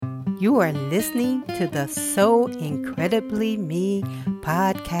You are listening to the So Incredibly Me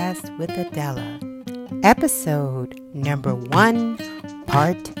podcast with Adela. Episode number 1,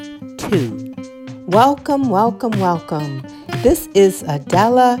 part 2. Welcome. This is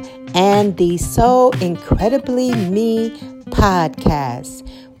Adela and the So Incredibly Me podcast,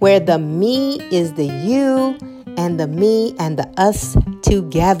 where the me is the you and the me and the us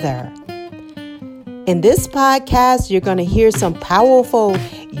together. In this podcast, you're going to hear some powerful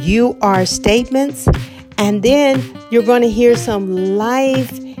you are statements, and then you're going to hear some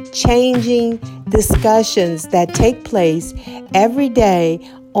life-changing discussions that take place every day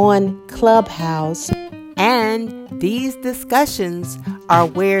on Clubhouse. And these discussions are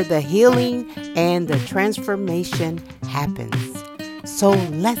where the healing and the transformation happens. So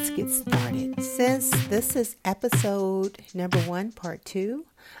let's get started. Since this is episode number 1, part 2,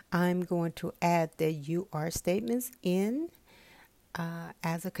 I'm going to add the you are statements in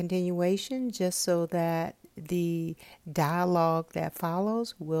as a continuation, just so that the dialogue that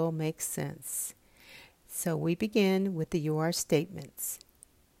follows will make sense. So we begin with the you are statements.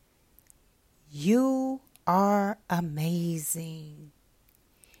 You are amazing.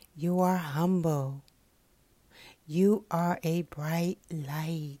 You are humble. You are a bright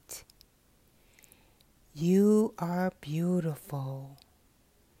light. You are beautiful.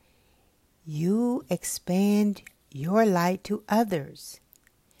 You expand your light to others.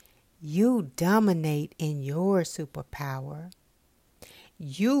 You dominate in your superpower.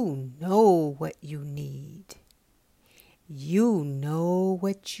 You know what you need. You know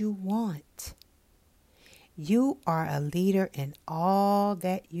what you want. You are a leader in all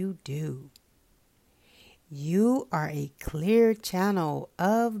that you do. You are a clear channel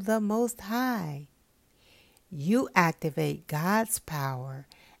of the Most High. You activate God's power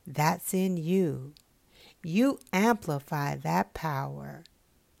that's in you. You amplify that power.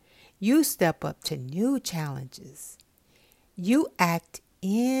 You step up to new challenges. You act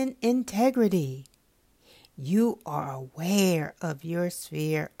in integrity. You are aware of your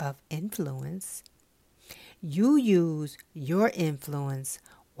sphere of influence. You use your influence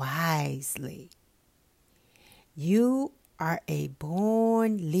wisely. You are a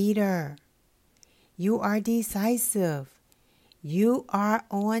born leader. You are decisive. You are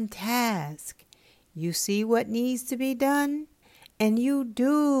on task. You see what needs to be done, and you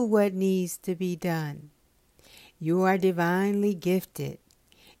do what needs to be done. You are divinely gifted.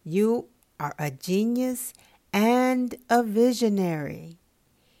 You are a genius and a visionary.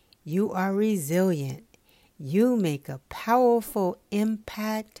 You are resilient. You make a powerful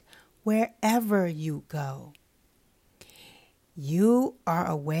impact wherever you go. You are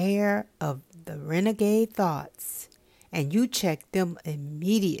aware of the renegade thoughts, and you check them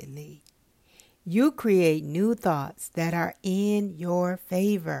immediately. You create new thoughts that are in your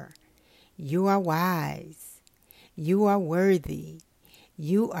favor. You are wise. You are worthy.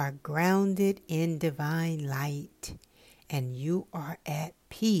 You are grounded in divine light, and you are at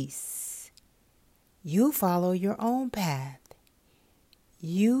peace. You follow your own path.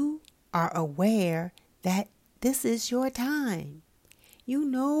 You are aware that this is your time. You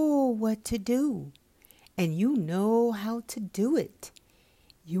know what to do, and you know how to do it.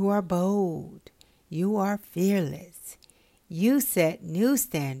 You are bold. You are fearless. You set new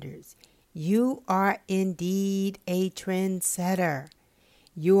standards. You are indeed a trendsetter.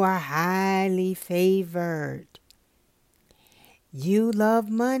 You are highly favored. You love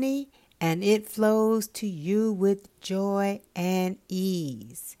money, and it flows to you with joy and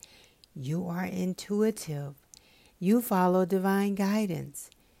ease. You are intuitive. You follow divine guidance.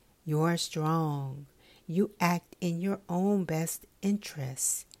 You are strong. You act in your own best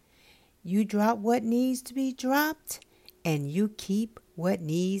interests. You drop what needs to be dropped, and you keep what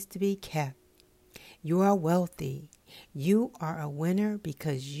needs to be kept. You are wealthy. You are a winner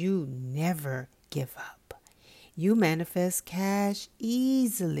because you never give up. You manifest cash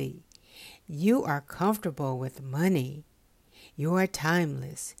easily. You are comfortable with money. You are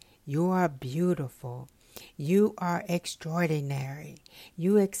timeless. You are beautiful. You are extraordinary.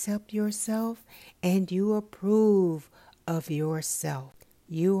 You accept yourself and you approve of yourself.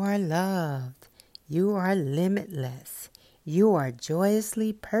 You are loved. You are limitless. You are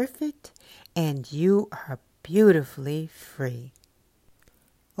joyously perfect, and you are beautifully free.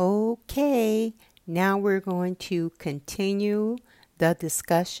 Okay, now we're going to continue the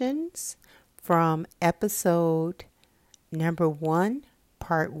discussions from episode number 1,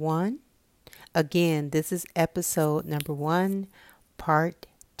 part 1. Again, this is episode number 1, part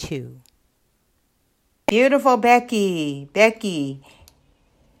 2. Beautiful Becky.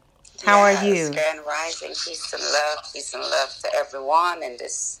 How are you? Grand Rising, peace and love to everyone in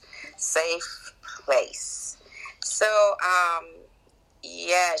this safe place. So,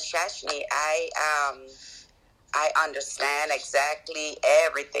 yeah, Shashni, I understand exactly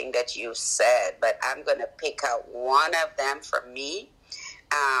everything that you said, but I'm going to pick out one of them for me.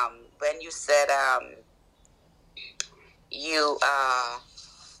 When you said you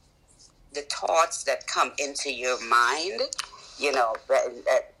the thoughts that come into your mind,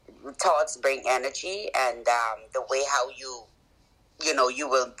 thoughts bring energy, and the way how you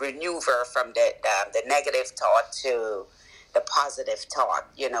will maneuver from the negative thought to the positive thought.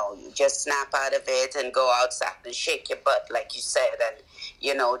 You just snap out of it and go outside and shake your butt, like you said, and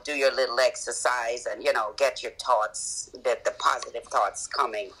do your little exercise, and get your thoughts, the positive thoughts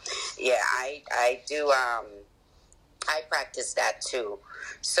coming. Yeah, I do. I practice that too.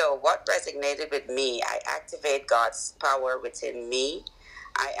 So, what resonated with me? I activate God's power within me.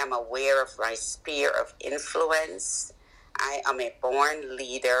 I am aware of my sphere of influence. I am a born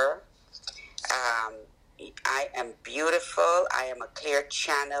leader. Um, I am beautiful. I am a clear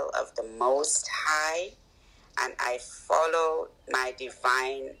channel of the Most High, and I follow my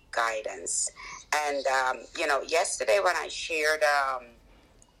divine guidance. And yesterday when I shared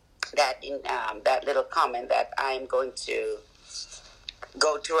that in that little comment that I am going to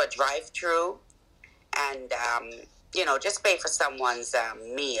go to a drive-through and just pay for someone's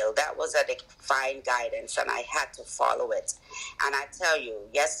meal. That was a divine guidance, and I had to follow it. And I tell you,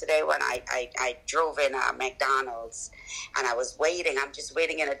 yesterday when I drove in McDonald's and I was waiting, I'm just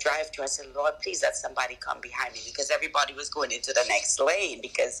waiting in a drive-thru. I said, Lord, please let somebody come behind me, because everybody was going into the next lane,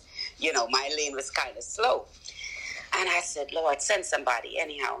 because my lane was kind of slow. And I said, Lord, send somebody.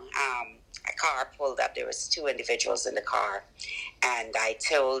 Anyhow, a car pulled up. There was 2 individuals in the car. And I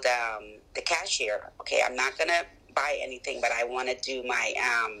told the cashier, okay, I'm not going to buy anything, but I want to do my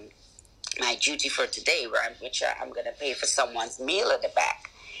my duty for today, which I'm going to pay for someone's meal at the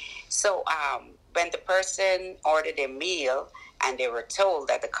back. So when the person ordered their meal and they were told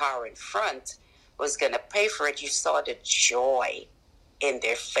that the car in front was going to pay for it, you saw the joy in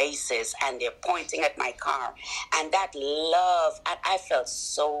their faces, and they're pointing at my car, and that love, and I felt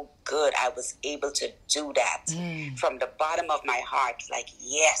so good. I was able to do that from the bottom of my heart, like,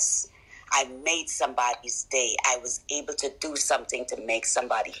 yes, I made somebody's day. I was able to do something to make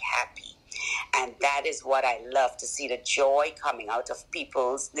somebody happy. And that is what I love, to see the joy coming out of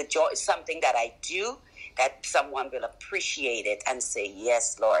the joy is something that I do, that someone will appreciate it and say,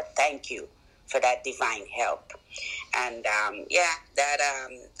 yes, Lord, thank you for that divine help. And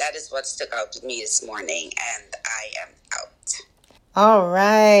that is what stuck out to me this morning, and I am out. All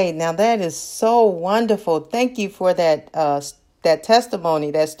right. Now that is so wonderful. Thank you for that that testimony,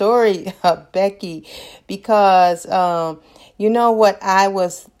 that story, Becky, because you know what I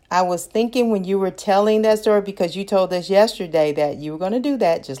was thinking when you were telling that story, because you told us yesterday that you were going to do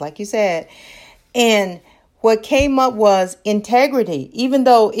that, just like you said. And what came up was integrity, even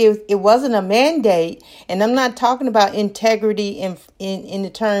though it wasn't a mandate. And I'm not talking about integrity in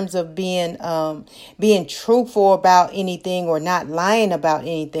the terms of being truthful about anything or not lying about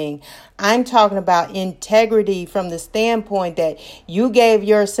anything. I'm talking about integrity from the standpoint that you gave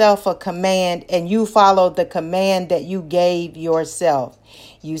yourself a command and you followed the command that you gave yourself.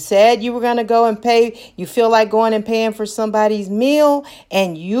 You said you were going to go and pay. You feel like going and paying for somebody's meal,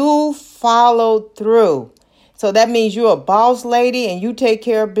 and you followed through. So that means you're a boss lady and you take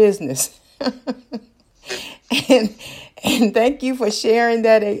care of business. and thank you for sharing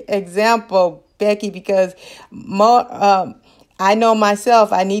that example, Becky, because I know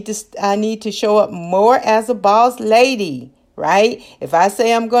myself, I need to show up more as a boss lady, right? If I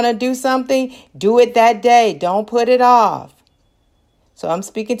say I'm going to do something, do it that day. Don't put it off. So I'm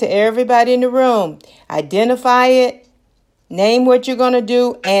speaking to everybody in the room. Identify it. Name what you're going to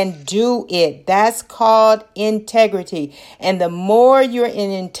do and do it. That's called integrity. And the more you're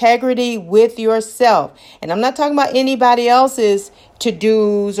in integrity with yourself, and I'm not talking about anybody else's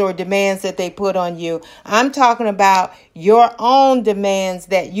to-dos or demands that they put on you. I'm talking about your own demands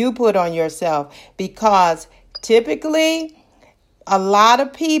that you put on yourself, because typically a lot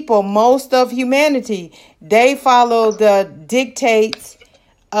of people, most of humanity, they follow the dictates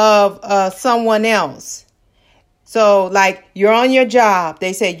of someone else. So like you're on your job,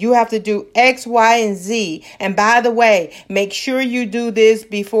 they say you have to do X, Y, and Z. And by the way, make sure you do this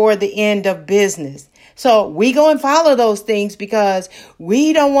before the end of business. So we go and follow those things because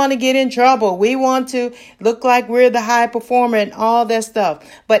we don't want to get in trouble. We want to look like we're the high performer and all that stuff.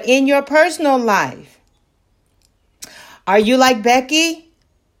 But in your personal life, are you like Becky?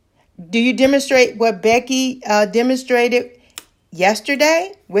 Do you demonstrate what Becky demonstrated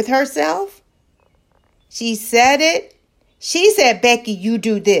yesterday with herself? She said it. She said, Becky, you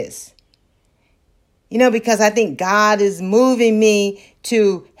do this. Because I think God is moving me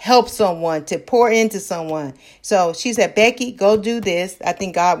to help someone, to pour into someone. So she said, Becky, go do this. I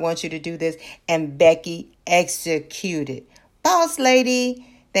think God wants you to do this. And Becky executed. Boss lady.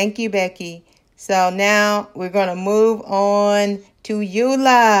 Thank you, Becky. So now we're going to move on to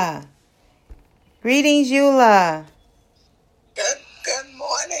Eula. Greetings, Eula. Good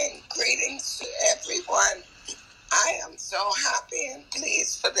morning. Greetings to everyone. I am so happy and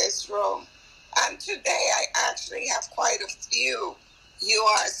pleased for this room. And today I actually have quite a few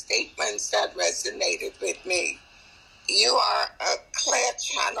statements that resonated with me. You are a clear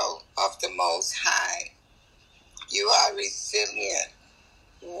channel of the Most High. You are resilient,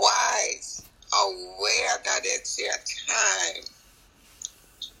 wise, aware that it's your time.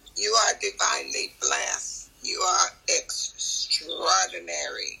 You are divinely blessed. You are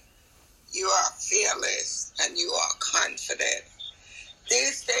extraordinary. You are fearless and you are confident.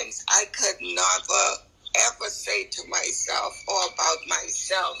 These things I could never, ever say to myself or about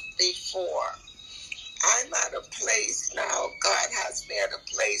myself before. I'm at a place now, God has me at a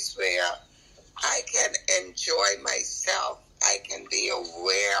place where I can enjoy myself. I can be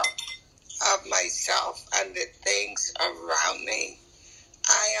aware of myself and the things around me.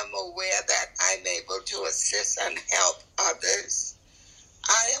 I am aware that I'm able to assist and help others.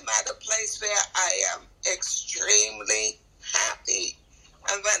 I am at a place where I am extremely happy.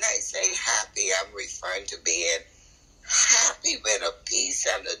 And when I say happy, I'm referring to being happy with a peace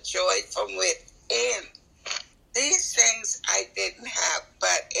and a joy from within. These things I didn't have,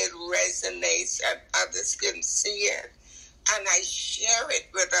 but it resonates and others can see it. And I share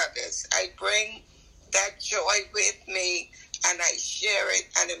it with others. I bring that joy with me and I share it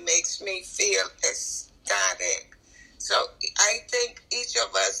and it makes me feel ecstatic. So I think each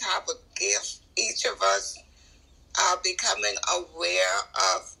of us have a gift. Each of us are becoming aware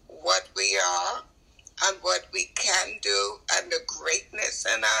of what we are and what we can do and the greatness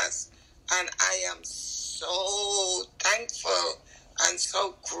in us. And I am so thankful and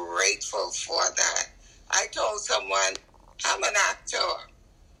so grateful for that. I told someone, I'm an actor.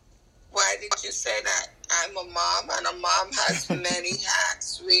 Why did you say that? I'm a mom, and a mom has many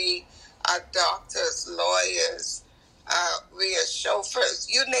hats. We are doctors, lawyers, we are chauffeurs.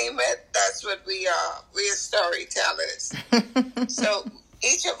 You name it, that's what we are. We are storytellers. So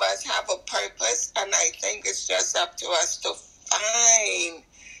each of us have a purpose, and I think it's just up to us to find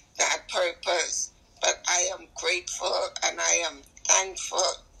that purpose. But I am grateful and I am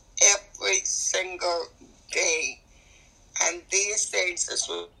thankful every single day. And these things is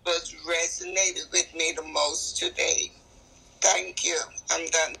what resonated with me the most today. Thank you. I'm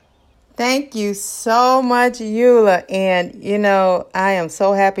done. Thank you so much, Eula. And, I am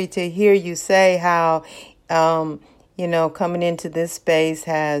so happy to hear you say how, coming into this space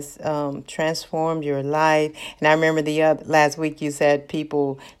has transformed your life. And I remember last week you said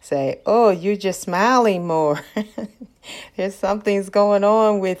people say, oh, you're just smiling more. There's something's going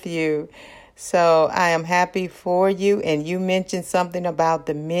on with you. So I am happy for you. And you mentioned something about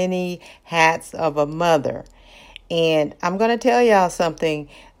the many hats of a mother. And I'm going to tell y'all something.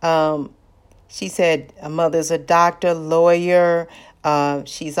 She said a mother's a doctor, lawyer.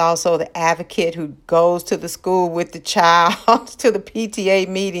 She's also the advocate who goes to the school with the child, to the PTA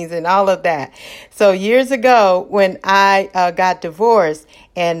meetings and all of that. So years ago when I got divorced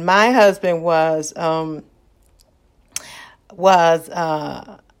and my husband was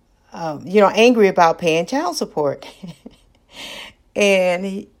angry about paying child support.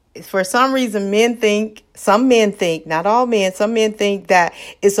 And for some reason, some men think, not all men, some men think that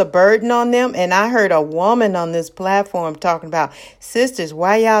it's a burden on them. And I heard a woman on this platform talking about, sisters,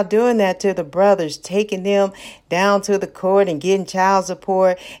 why y'all doing that to the brothers, taking them down to the court and getting child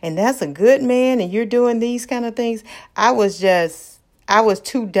support? And that's a good man and you're doing these kind of things. I was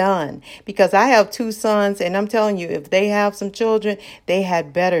too done because I have 2 sons and I'm telling you, if they have some children, they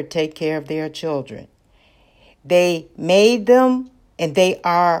had better take care of their children. They made them and they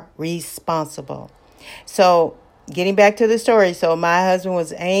are responsible. So getting back to the story. So my husband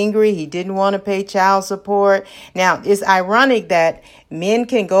was angry. He didn't want to pay child support. Now, it's ironic that men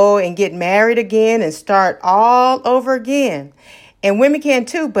can go and get married again and start all over again. And women can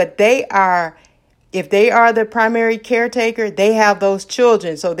too, but if they are the primary caretaker, they have those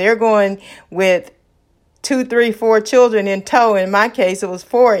children. So they're going with 2, 3, 4 children in tow. In my case, it was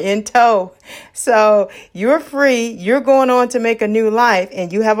 4 in tow. So you're free. You're going on to make a new life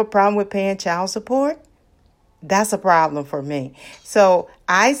and you have a problem with paying child support? That's a problem for me. So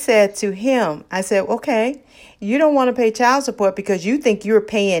I said to him, okay, you don't want to pay child support because you think you're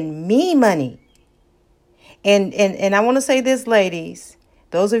paying me money. And I want to say this, ladies.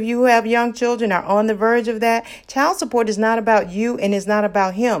 Those of you who have young children are on the verge of that. Child support is not about you and it's not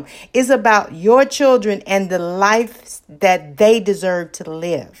about him. It's about your children and the life that they deserve to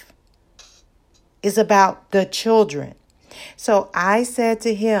live. It's about the children. So I said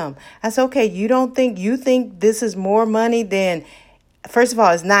to him, I said, okay, you think this is more money than, first of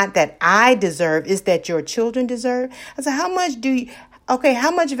all, it's not that I deserve, it's that your children deserve. I said, how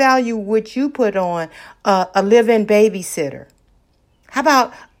much value would you put on a live-in babysitter? How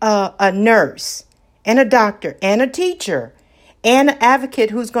about a nurse and a doctor and a teacher and an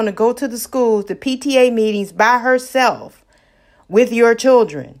advocate who's going to go to the schools, the PTA meetings by herself with your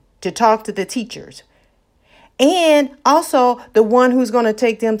children to talk to the teachers? And also the one who's going to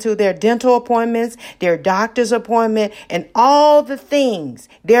take them to their dental appointments, their doctor's appointment, and all the things,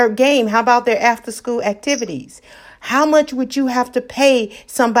 their game. How about their after school activities? How much would you have to pay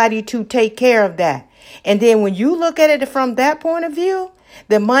somebody to take care of that? And then when you look at it from that point of view,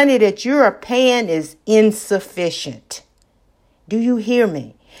 the money that you're paying is insufficient. Do you hear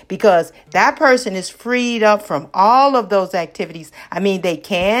me? Because that person is freed up from all of those activities. I mean, they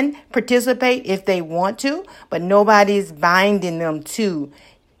can participate if they want to, but nobody's binding them to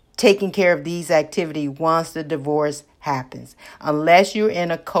taking care of these activities once the divorce happens. Unless you're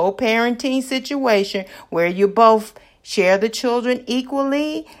in a co-parenting situation where you both share the children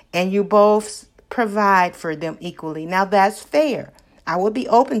equally and you both provide for them equally. Now, that's fair. I would be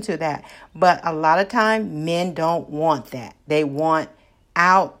open to that. But a lot of time, men don't want that. They want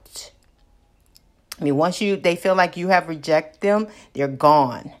out. I mean, once they feel like you have rejected them, they're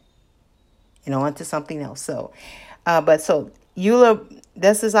gone. Onto something else. So Eula,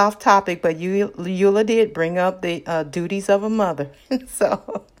 this is off topic, but Eula did bring up the duties of a mother.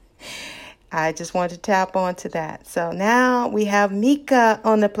 So I just wanted to tap onto that. So now we have Mika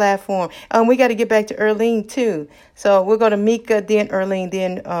on the platform. We got to get back to Erlene too. So we'll go to Mika, then Erlene,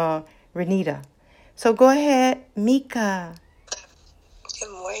 then Renita. So go ahead, Mika.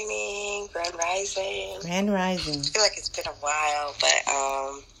 Good morning, Grand Rising. Grand Rising. I feel like it's been a while, but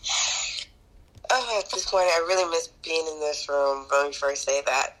this morning I really miss being in this room. Let me first say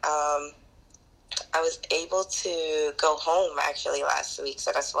that. I was able to go home actually last week,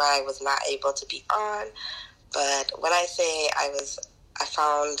 so that's why I was not able to be on. But when I say I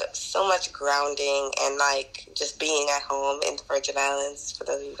found so much grounding and just being at home in the Virgin Islands, for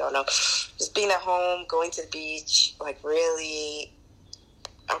those of you who don't know, just being at home, going to the beach, really,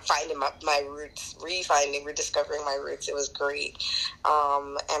 I'm finding my roots, rediscovering my roots. It was great.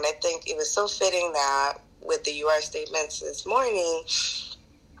 And I think it was so fitting that with the UR statements this morning,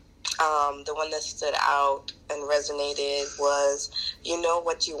 the one that stood out and resonated was, you know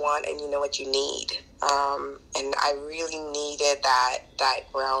what you want and you know what you need. And I really needed that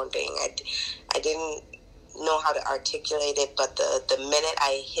grounding. I didn't know how to articulate it, but the minute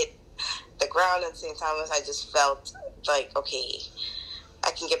I hit the ground in St. Thomas, I just felt like, okay, I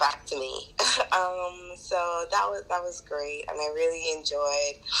can get back to me. So that was great, and I really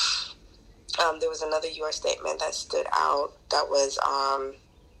enjoyed. There was another UR statement that stood out. That was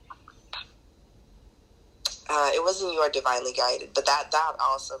it wasn't You Are Divinely Guided, but that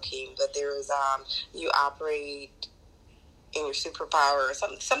also came. But there was you operate in your superpower, or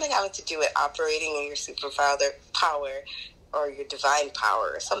something having to do with operating in your superpower or your divine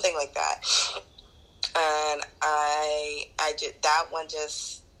power, or something like that. And I just, that one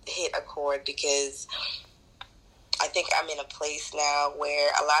just hit a chord, because I think I'm in a place now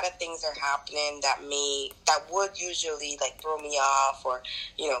where a lot of things are happening that would usually throw me off, or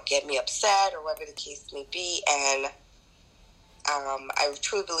get me upset, or whatever the case may be. And I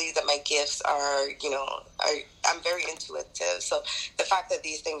truly believe that my gifts are I'm very intuitive. So the fact that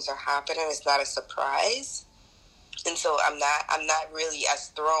these things are happening is not a surprise. And so I'm not really as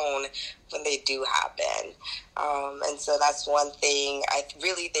thrown when they do happen. And so that's one thing I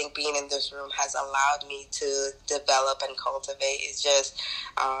really think being in this room has allowed me to develop and cultivate, is just,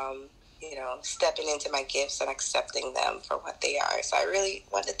 stepping into my gifts and accepting them for what they are. So I really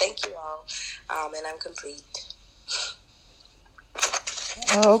want to thank you all. And I'm complete.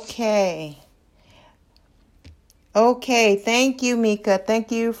 Okay, thank you, Mika.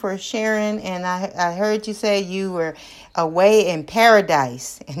 Thank you for sharing. And I heard you say you were away in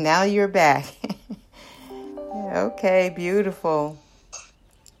paradise, and now you're back. Okay, beautiful.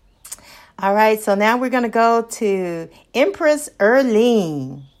 All right, so now we're going to go to Empress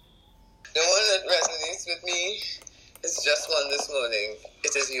Erlene. The one that resonates with me is just one this morning.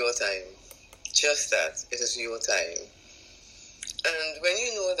 It is your time. Just that. It is your time. And when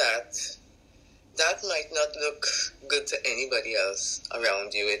you know that, that might not look good to anybody else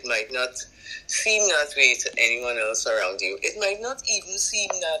around you. It might not seem that way to anyone else around you. It might not even seem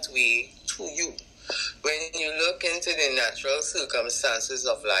that way to you. When you look into the natural circumstances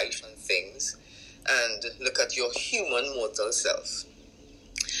of life and things and look at your human mortal self.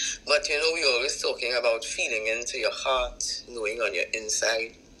 But we're always talking about feeling into your heart, knowing on your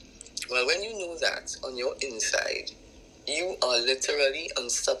inside. Well, when you know that on your inside, you are literally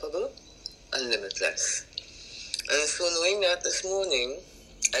unstoppable and limitless. And so knowing that this morning,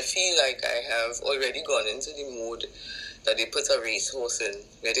 I feel like I have already gone into the mode that they put a racehorse in,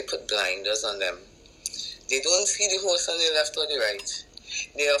 where they put blinders on them. They don't see the horse on the left or the right.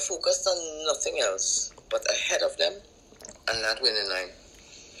 They are focused on nothing else but ahead of them and that winning line.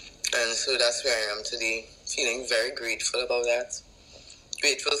 And so that's where I am today, feeling very grateful about that.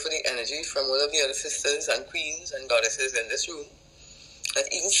 Grateful for the energy from all of the other sisters and queens and goddesses in this room that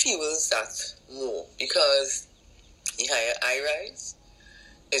even fuels that more, because the higher I rise,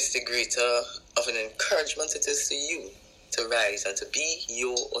 it's the greater of an encouragement it is to you to rise and to be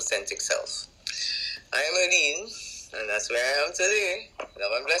your authentic self. I am Aline, and that's where I am today.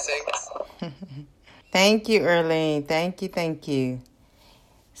 Love and blessings. Thank you, Erlene. Thank you.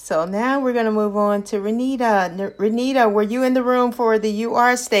 So now we're going to move on to Renita. Renita, were you in the room for the You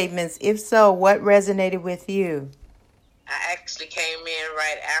Are statements? If so, what resonated with you? I actually came in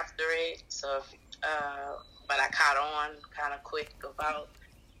right after it, so but I caught on kind of quick about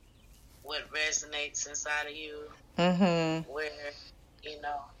what resonates inside of you. Mm-hmm. Where,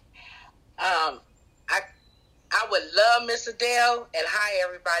 I would love, Miss Adele, and hi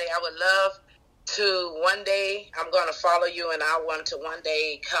everybody. I would love to one day, I'm going to follow you, and I want to one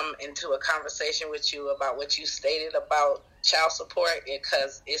day come into a conversation with you about what you stated about child support,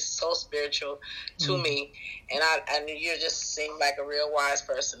 because it's so spiritual to me, and I you just seem like a real wise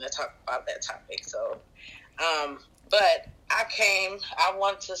person to talk about that topic. So, but I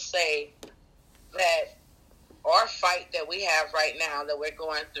want to say that our fight that we have right now that we're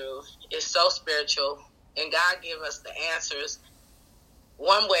going through is so spiritual, and God gave us the answers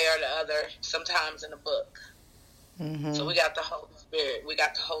one way or the other, sometimes in a book. Mm-hmm. So we got the Holy Spirit, we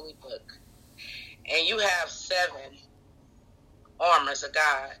got the Holy Book, and you have 7 armors of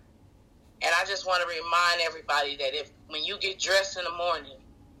God. And I just want to remind everybody that when you get dressed in the morning,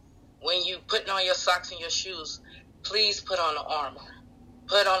 when you putting on your socks and your shoes, please put on the armor.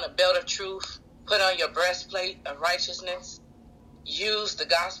 Put on the belt of truth. Put on your breastplate of righteousness. Use the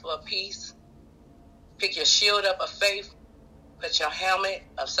gospel of peace. Pick your shield up of faith. Put your helmet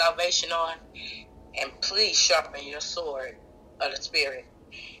of salvation on. And please sharpen your sword of the Spirit.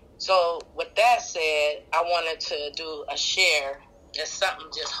 So with that said, I wanted to do a share. It's something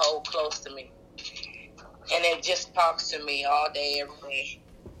just hold close to me. And it just talks to me all day, every day.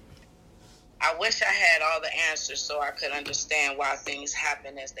 I wish I had all the answers so I could understand why things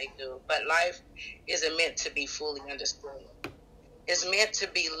happen as they do. But life isn't meant to be fully understood. It's meant to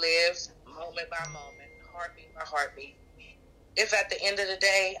be lived moment by moment, heartbeat by heartbeat. If at the end of the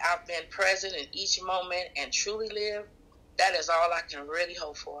day I've been present in each moment and truly lived, that is all I can really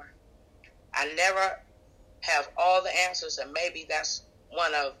hope for. I never have all the answers, and maybe that's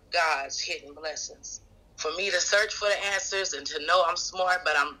one of God's hidden blessings. For me to search for the answers and to know I'm smart,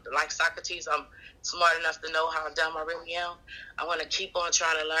 but I'm like Socrates, I'm smart enough to know how dumb I really am. I want to keep on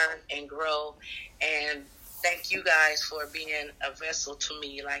trying to learn and grow. And thank you guys for being a vessel to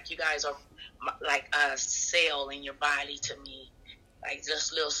me. Like, you guys are like a cell in your body to me. Like,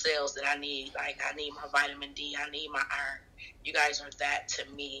 just little cells that I need. Like, I need my vitamin D. I need my iron. You guys are that to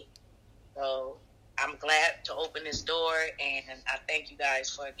me. So I'm glad to open this door, and I thank you guys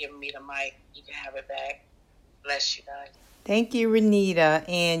for giving me the mic. You can have it back. Bless you guys. Thank you, Renita,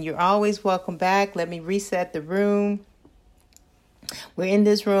 and you're always welcome back. Let me reset the room. We're in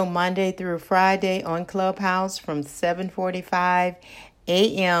this room Monday through Friday on Clubhouse from 7:45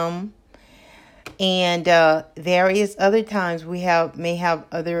 a.m. and various other times we may have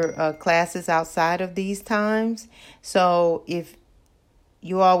other classes outside of these times. So if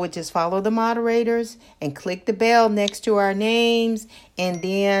you all would just follow the moderators and click the bell next to our names, and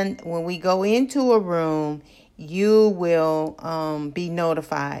then when we go into a room, you will be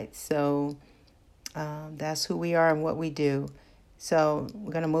notified. So that's who we are and what we do. So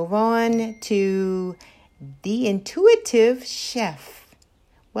we're going to move on to the Intuitive Chef.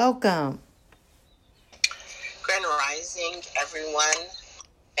 Welcome. Grand Rising, everyone.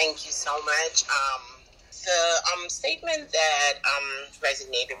 Thank you so much. The statement that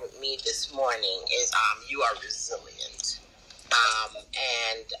resonated with me this morning is you are resilient.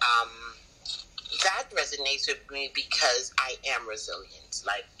 And that resonates with me because I am resilient.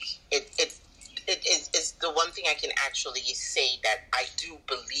 Like, it's the one thing I can actually say that I do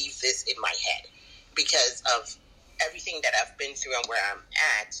believe this in my head because of everything that I've been through and where I'm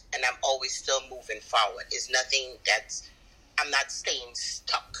at, and I'm always still moving forward. Is nothing that's, I'm not staying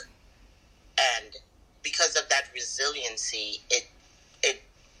stuck. And because of that resiliency, it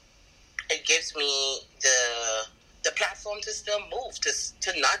gives me the platform to still move,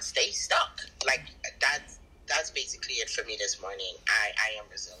 to not stay stuck. Like that's basically it for me this morning. I am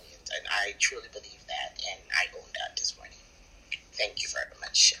resilient, and I truly believe that, and I own that this morning. Thank you very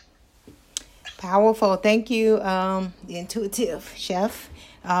much. Powerful. Thank you, the intuitive chef,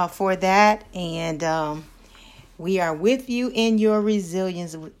 for that. And we are with you in your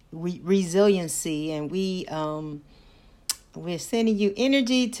resiliency, and we're sending you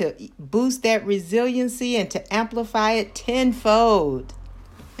energy to boost that resiliency and to amplify it tenfold.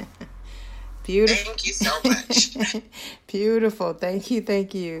 Beautiful. Thank you so much. Beautiful. Thank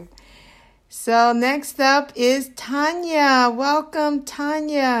you. So next up is Tanya. Welcome,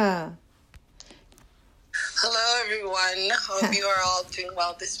 Tanya. Hello, everyone. Hope you are all doing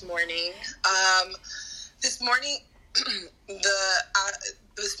well this morning. This morning, the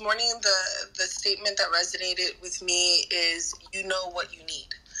statement that resonated with me is, you know what you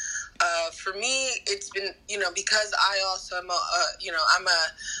need. For me, it's been, because I also am I'm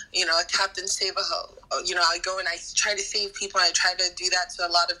a captain save a hoe. I go and I try to save people, and I try to do that. So a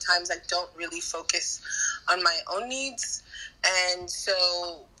lot of times I don't really focus on my own needs. And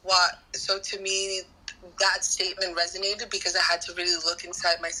so to me, that statement resonated because I had to really look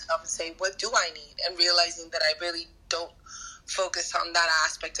inside myself and say, what do I need? And realizing that I really don't focus on that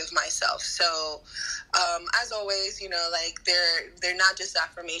aspect of myself. So, as always, they're not just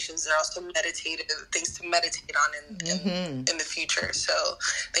affirmations, they're also meditative things to meditate on in the future. So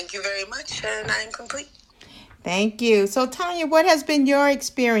thank you very much, and I am complete. Thank you. So, Tanya, what has been your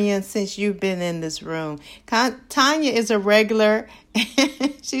experience since you've been in this room? Tanya is a regular.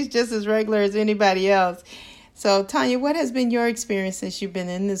 She's just as regular as anybody else. So, Tanya, what has been your experience since you've been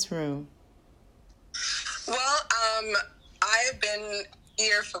in this room? Well, I've been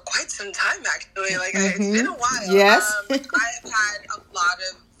here for quite some time, actually. It's been a while. Yes. I've had a lot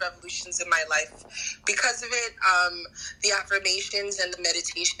of revolutions in my life because of it. The affirmations and the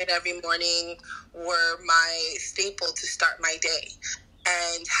meditation every morning were my staple to start my day.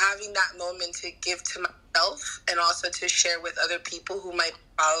 And having that moment to give to myself and also to share with other people who might be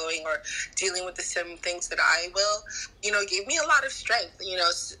following or dealing with the same things that I will, gave me a lot of strength.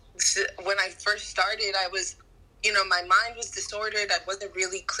 When I first started, I was, my mind was disordered. I wasn't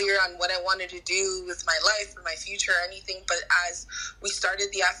really clear on what I wanted to do with my life or my future or anything. But as we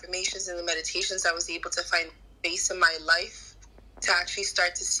started the affirmations and the meditations, I was able to find space in my life to actually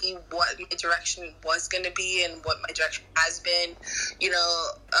start to see what my direction was going to be and what my direction has been.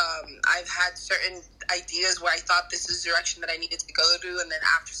 I've had certain ideas where I thought this is the direction that I needed to go to, and then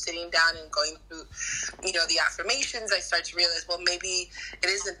after sitting down and going through, the affirmations, I start to realize, well, maybe it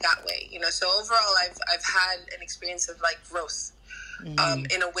isn't that way. So overall, I've had an experience of growth,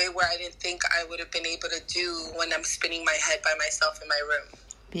 in a way where I didn't think I would have been able to do when I'm spinning my head by myself in my room.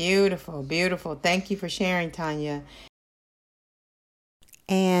 Beautiful, beautiful. Thank you for sharing, Tanya.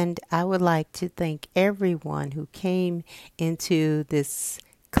 And I would like to thank everyone who came into this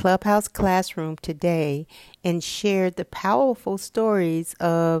Clubhouse classroom today and shared the powerful stories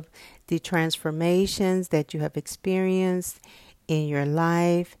of the transformations that you have experienced in your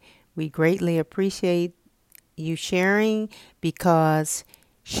life. We greatly appreciate you sharing, because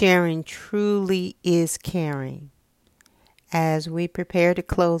sharing truly is caring. As we prepare to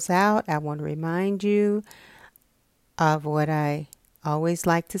close out, I want to remind you of what I always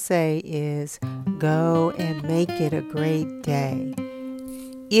like to say is, go and make it a great day.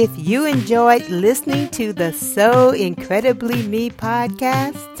 If you enjoyed listening to the So Incredibly Me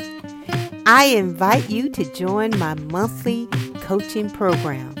podcast, I invite you to join my monthly coaching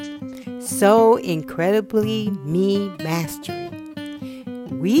program, So Incredibly Me Mastery.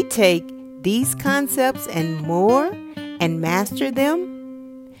 We take these concepts and more and master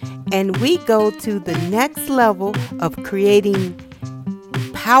them, and we go to the next level of creating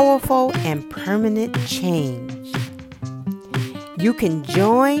powerful and permanent change. You can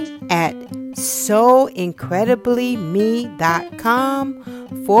join at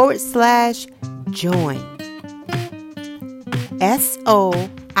soincrediblymeme.com/join.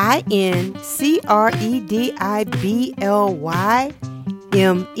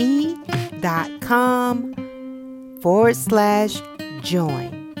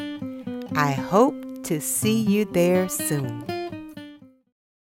 I hope to see you there soon.